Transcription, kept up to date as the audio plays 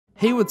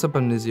Hey, what's up?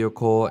 I'm Nizio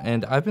Cole,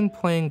 and I've been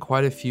playing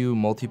quite a few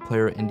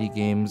multiplayer indie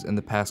games in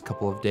the past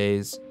couple of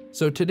days.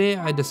 So today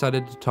I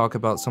decided to talk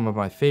about some of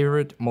my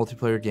favorite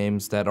multiplayer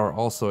games that are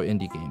also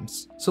indie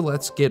games. So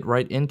let's get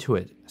right into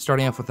it.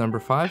 Starting off with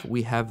number 5,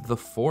 we have The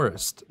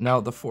Forest.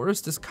 Now, The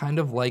Forest is kind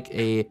of like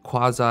a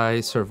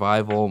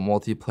quasi-survival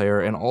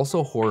multiplayer and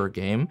also horror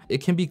game.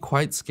 It can be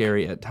quite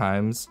scary at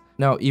times.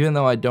 Now, even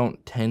though I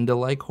don't tend to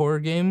like horror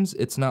games,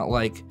 it's not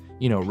like,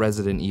 you know,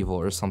 Resident Evil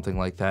or something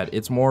like that.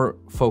 It's more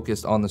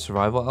focused on the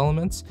survival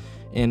elements.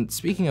 And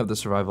speaking of the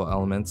survival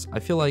elements, I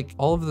feel like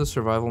all of the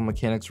survival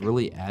mechanics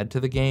really add to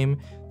the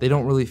game. They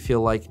don't really feel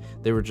like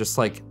they were just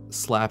like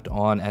slapped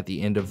on at the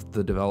end of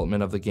the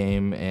development of the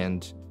game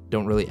and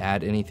don't really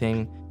add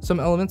anything. Some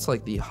elements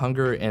like the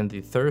hunger and the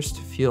thirst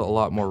feel a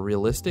lot more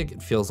realistic.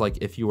 It feels like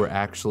if you were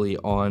actually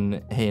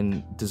on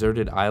a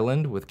deserted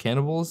island with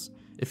cannibals.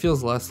 It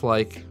feels less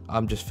like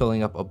I'm just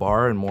filling up a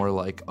bar and more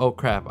like, oh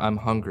crap, I'm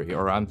hungry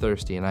or I'm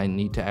thirsty and I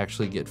need to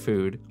actually get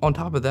food. On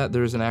top of that,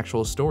 there's an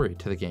actual story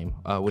to the game,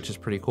 which is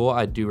pretty cool.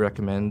 I do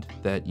recommend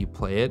that you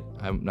play it.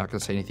 I'm not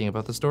gonna say anything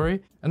about the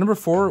story. At number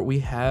 4, we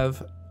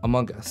have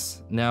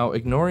Amongus. Now,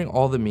 ignoring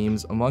all the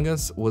memes,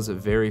 Amongus was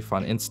very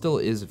fun and still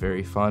is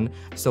very fun.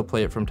 I still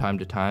play it from time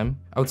to time.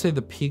 I would say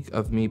the peak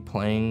of me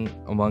playing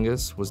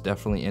Amongus was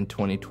definitely in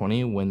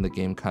 2020 when the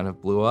game kind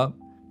of blew up.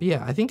 But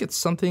yeah, I think it's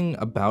something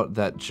about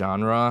that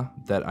genre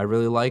that I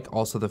really like.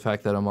 Also the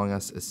fact that Among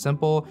Us is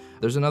simple.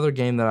 There's another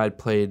game that I'd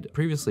played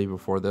previously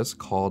before this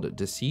called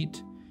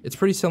Deceit. It's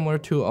pretty similar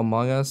to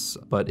Among Us,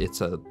 but it's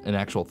an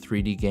actual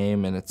 3D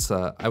game, and it's,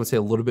 I would say,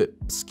 a little bit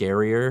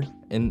scarier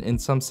in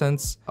some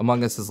sense.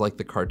 Among Us is like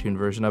the cartoon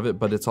version of it,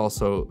 but it's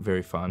also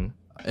very fun.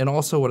 And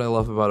also what I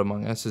love about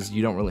Among Us is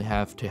you don't really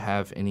have to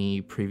have any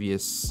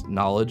previous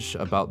knowledge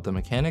about the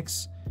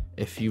mechanics.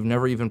 If you've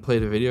never even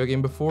played a video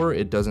game before,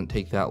 it doesn't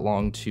take that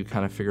long to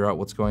kind of figure out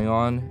what's going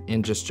on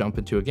and just jump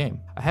into a game.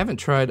 I haven't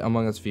tried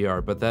Among Us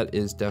VR, but that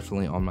is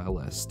definitely on my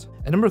list.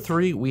 At number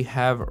 3, we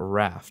have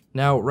Raft.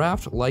 Now,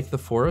 Raft, like The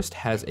Forest,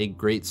 has a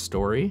great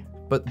story,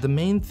 but the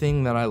main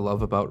thing that I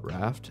love about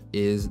Raft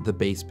is the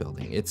base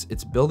building. It's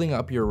building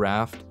up your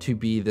raft to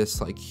be this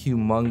like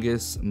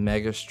humongous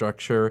mega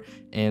structure,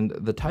 and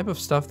the type of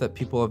stuff that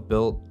people have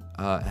built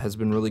has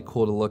been really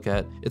cool to look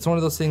at. It's one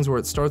of those things where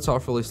it starts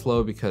off really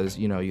slow because,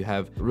 you know, you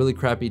have really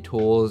crappy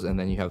tools and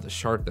then you have the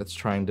shark that's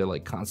trying to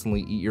like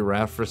constantly eat your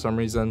raft for some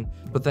reason.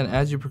 But then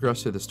as you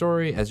progress through the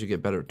story, as you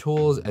get better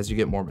tools, as you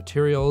get more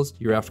materials,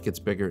 your raft gets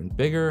bigger and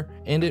bigger,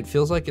 and it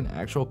feels like an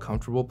actual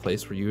comfortable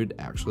place where you would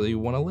actually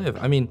want to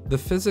live. I mean, the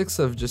physics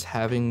of just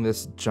having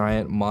this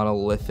giant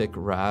monolithic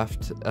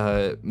raft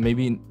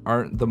maybe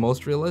aren't the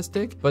most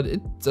realistic, but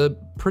it's a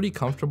pretty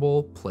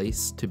comfortable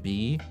place to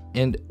be.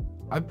 And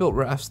I've built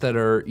rafts that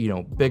are, you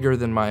know, bigger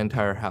than my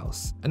entire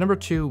house. At number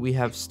 2, we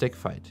have Stick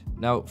Fight.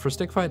 Now, for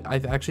Stick Fight,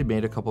 I've actually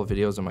made a couple of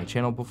videos on my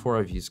channel before.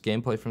 I've used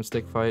gameplay from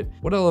Stick Fight.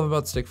 What I love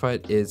about Stick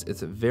Fight is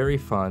it's very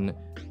fun,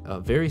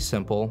 very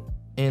simple,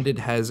 and it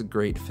has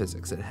great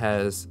physics. It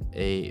has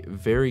a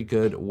very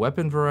good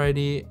weapon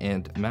variety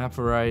and map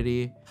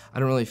variety. I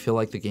don't really feel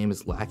like the game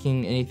is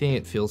lacking anything.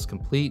 It feels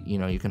complete. You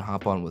know, you can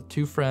hop on with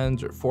 2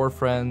 friends or 4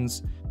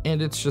 friends,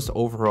 and it's just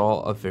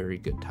overall a very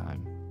good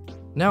time.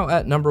 Now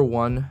at number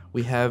 1,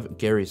 we have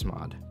Garry's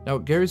Mod. Now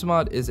Garry's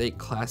Mod is a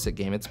classic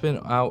game. It's been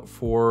out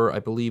for, I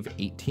believe,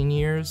 18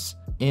 years,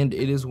 and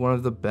it is one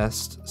of the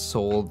best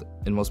sold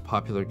and most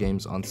popular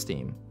games on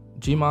Steam.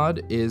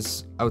 Gmod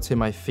is, I would say,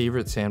 my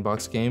favorite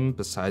sandbox game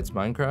besides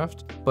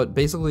Minecraft, but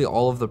basically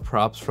all of the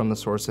props from the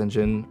source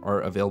engine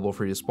are available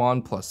for you to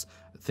spawn, plus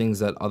things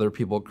that other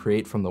people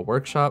create from the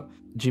workshop.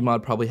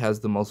 Gmod probably has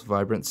the most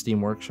vibrant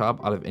Steam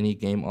workshop out of any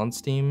game on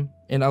Steam.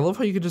 And I love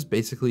how you could just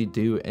basically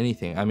do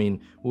anything. I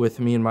mean, with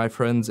me and my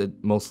friends, it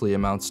mostly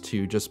amounts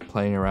to just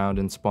playing around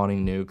and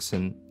spawning nukes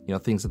and, you know,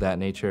 things of that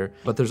nature.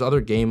 But there's other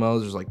game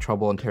modes. There's like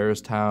Trouble in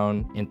Terrorist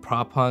Town and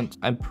Prop Hunt.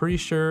 I'm pretty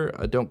sure,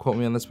 don't quote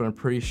me on this, but I'm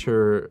pretty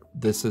sure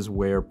this is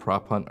where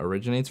Prop Hunt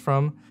originates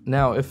from.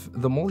 Now, if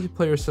the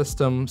multiplayer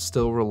system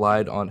still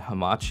relied on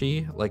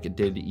Hamachi like it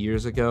did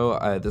years ago,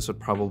 this would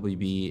probably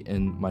be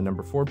in my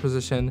number 4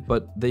 position,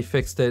 but they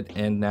fixed it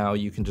and now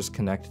you can just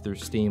connect through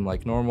Steam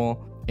like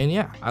normal. And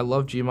yeah, I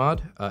love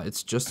Gmod.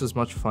 It's just as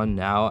much fun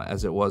now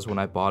as it was when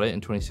I bought it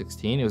in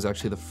 2016. It was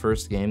actually the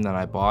first game that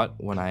I bought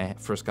when I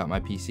first got my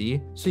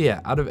PC. So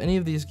yeah, out of any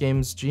of these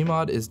games,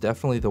 Gmod is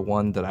definitely the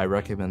one that I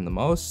recommend the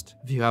most.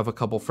 If you have a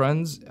couple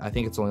friends, I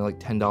think it's only like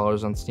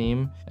 $10 on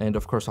Steam. And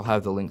of course, I'll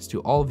have the links to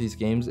all of these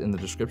games in the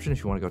description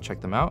if you want to go check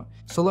them out.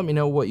 So let me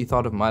know what you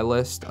thought of my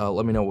list.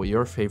 Let me know what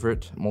your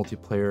favorite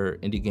multiplayer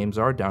indie games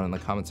are down in the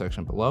comment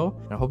section below.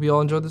 And I hope you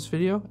all enjoyed this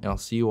video, and I'll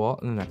see you all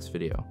in the next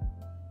video.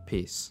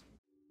 Peace.